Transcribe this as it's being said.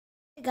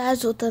Hey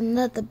guys, with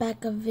another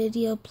backup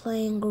video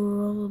playing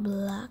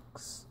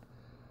Roblox,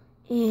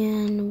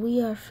 and we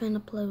are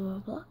finna play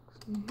Roblox.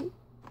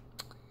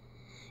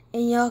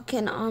 And y'all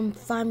can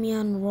find me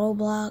on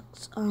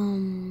Roblox,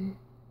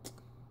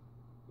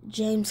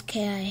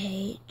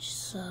 Jameskih.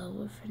 So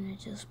we're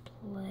finna just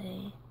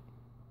play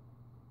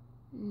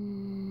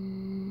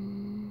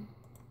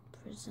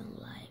Prison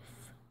Life.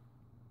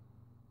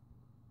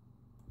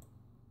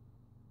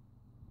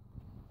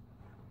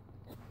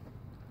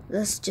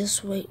 Let's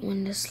just wait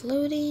when it's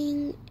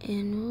loading,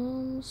 and we'll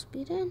almost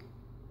be done.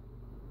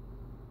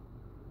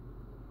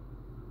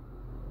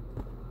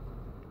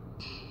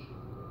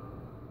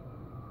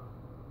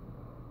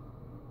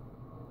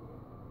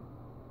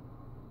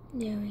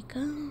 There we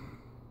go.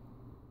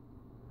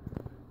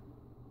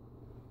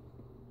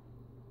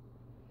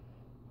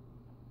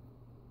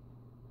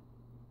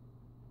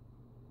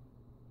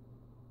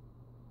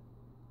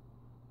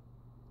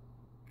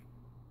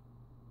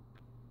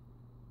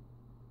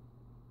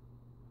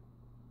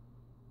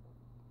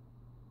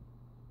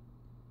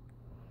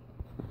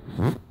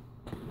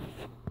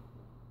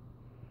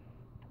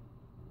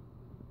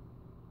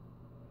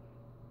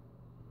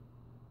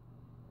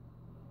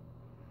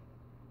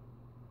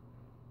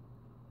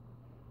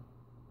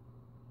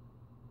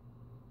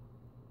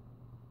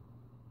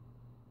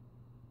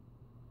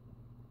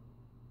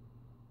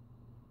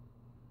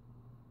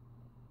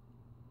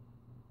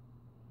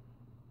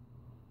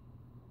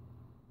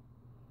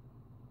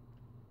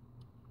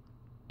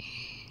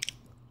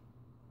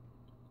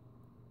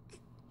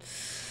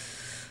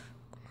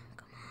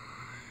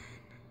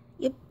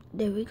 Yep,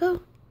 there we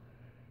go.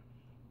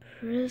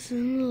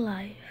 Prison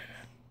life.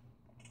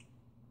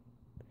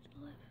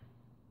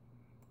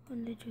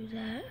 When they do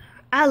that,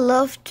 I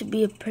love to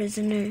be a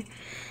prisoner.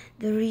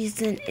 The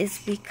reason is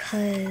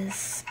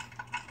because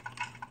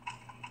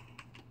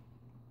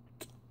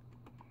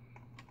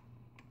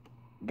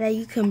that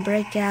you can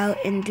break out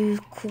and do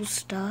cool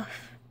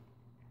stuff.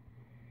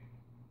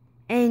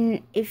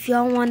 And if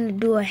y'all want to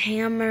do a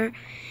hammer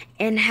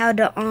and how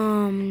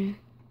to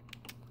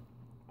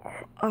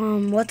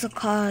what's it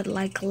called,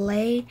 like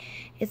lay,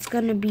 it's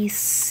gonna be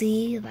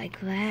C,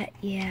 like that.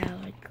 Yeah,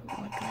 like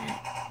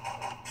that.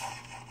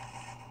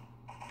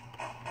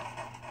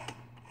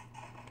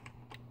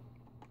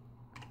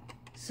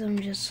 So I'm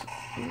just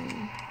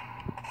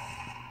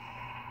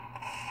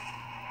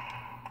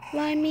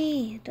why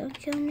me? Don't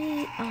kill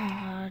me.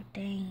 Oh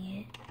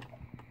dang it,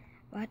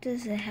 why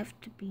does it have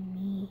to be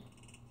me?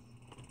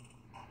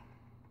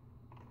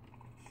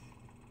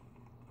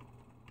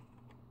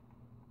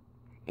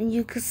 And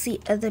you can see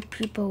other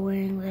people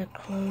wearing their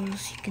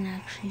clothes. You can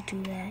actually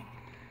do that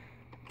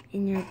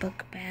in your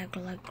book bag,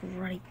 like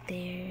right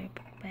there.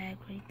 Book bag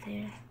right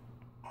there.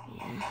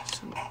 Yeah,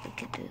 so we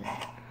could do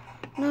that.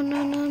 No,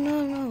 no, no,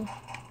 no, no.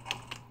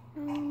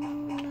 No,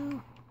 no,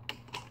 no.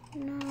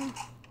 No.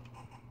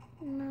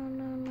 No,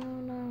 no, no,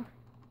 no.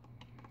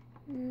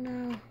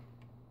 No.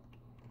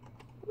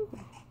 Ooh.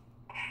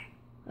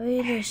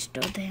 Oh, there's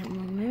still that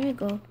one. Let me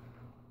go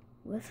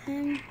with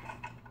him.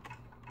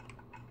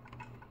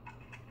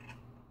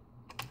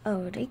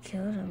 Oh, they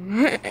killed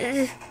him.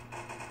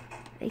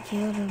 They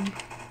killed him.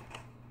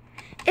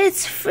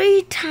 It's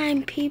free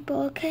time,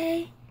 people,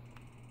 okay?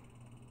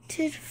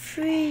 It's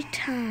free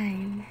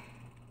time.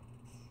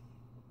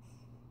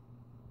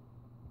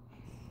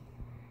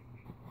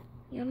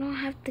 You don't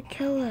have to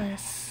kill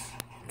us.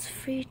 It's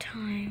free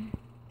time.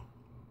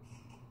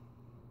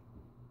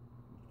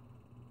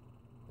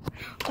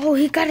 Oh,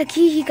 he got a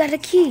key. He got a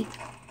key.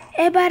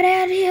 Everybody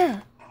out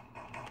here.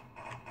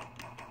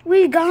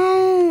 We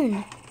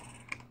gone.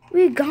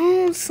 We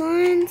gone,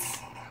 sons.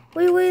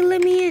 Wait,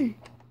 let me in.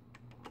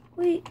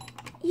 Wait,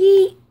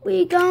 yeet.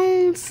 We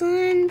gone,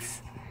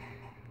 sons.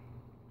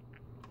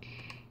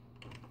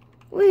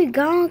 We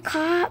gone,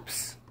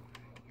 cops.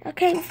 I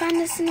can't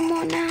find us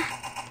anymore now.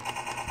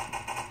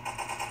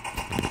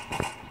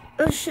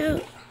 Oh,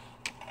 shoot.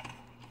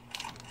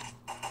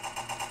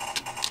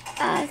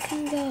 I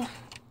can go.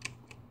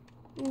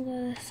 Let me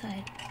go this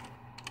side.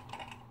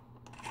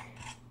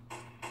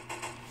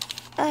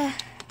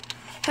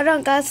 Hold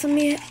on, guys.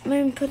 Let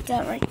me put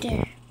that right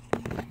there.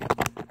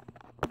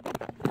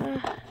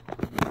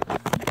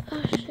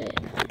 Oh shit!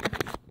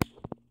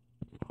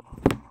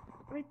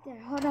 Right there.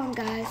 Hold on,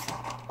 guys.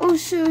 Oh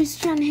shoot! He's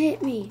trying to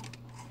hit me.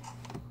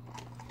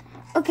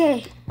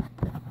 Okay.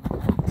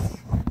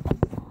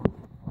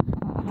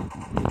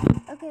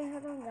 Okay,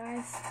 hold on,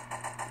 guys.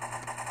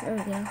 There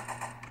we go.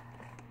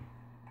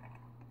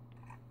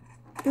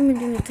 Let me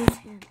do it this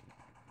hand.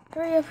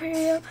 Hurry up!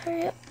 Hurry up!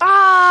 Hurry up!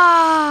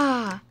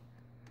 Ah!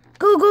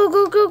 Go, go,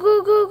 go, go,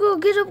 go, go, go.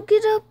 Get up,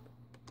 get up.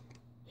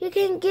 He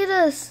can't get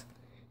us.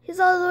 He's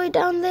all the way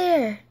down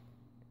there.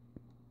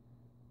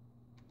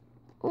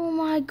 Oh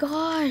my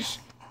gosh.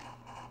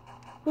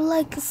 We're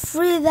like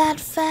free that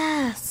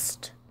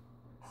fast.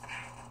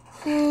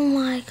 Oh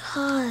my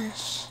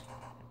gosh.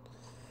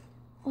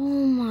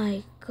 Oh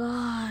my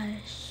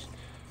gosh.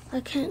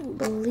 I can't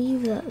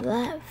believe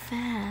that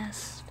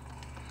fast.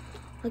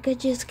 Like I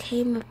just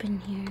came up in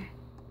here.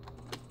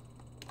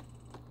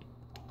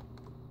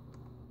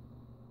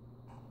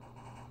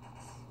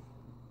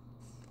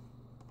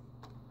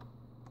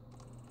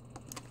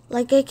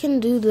 Like I can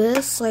do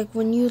this, like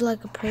when you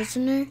like a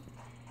prisoner,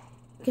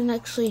 you can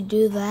actually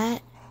do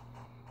that,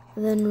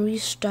 then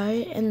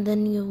restart, and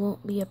then you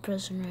won't be a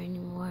prisoner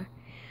anymore.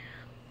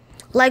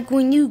 Like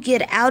when you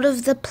get out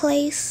of the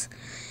place,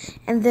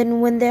 and then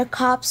when there are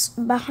cops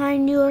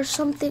behind you or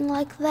something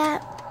like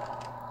that,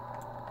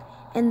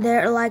 and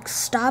they're like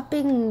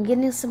stopping and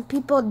getting some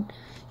people,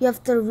 you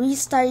have to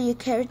restart your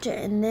character,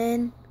 and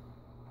then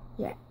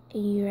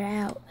you're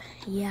out.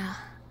 Yeah.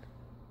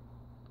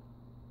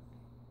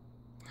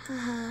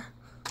 Haha.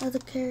 Other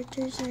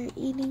characters are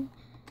eating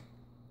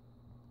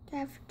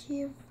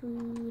cafeteria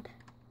food.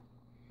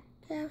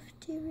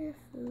 Cafeteria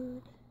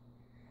food.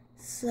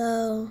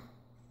 So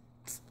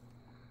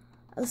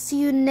I'll see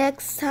you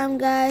next time,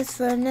 guys,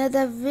 for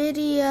another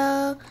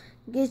video.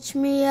 Get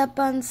me up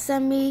on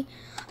send me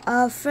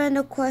a friend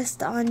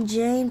request on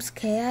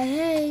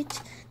Jameskih.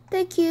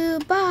 Thank you.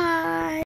 Bye.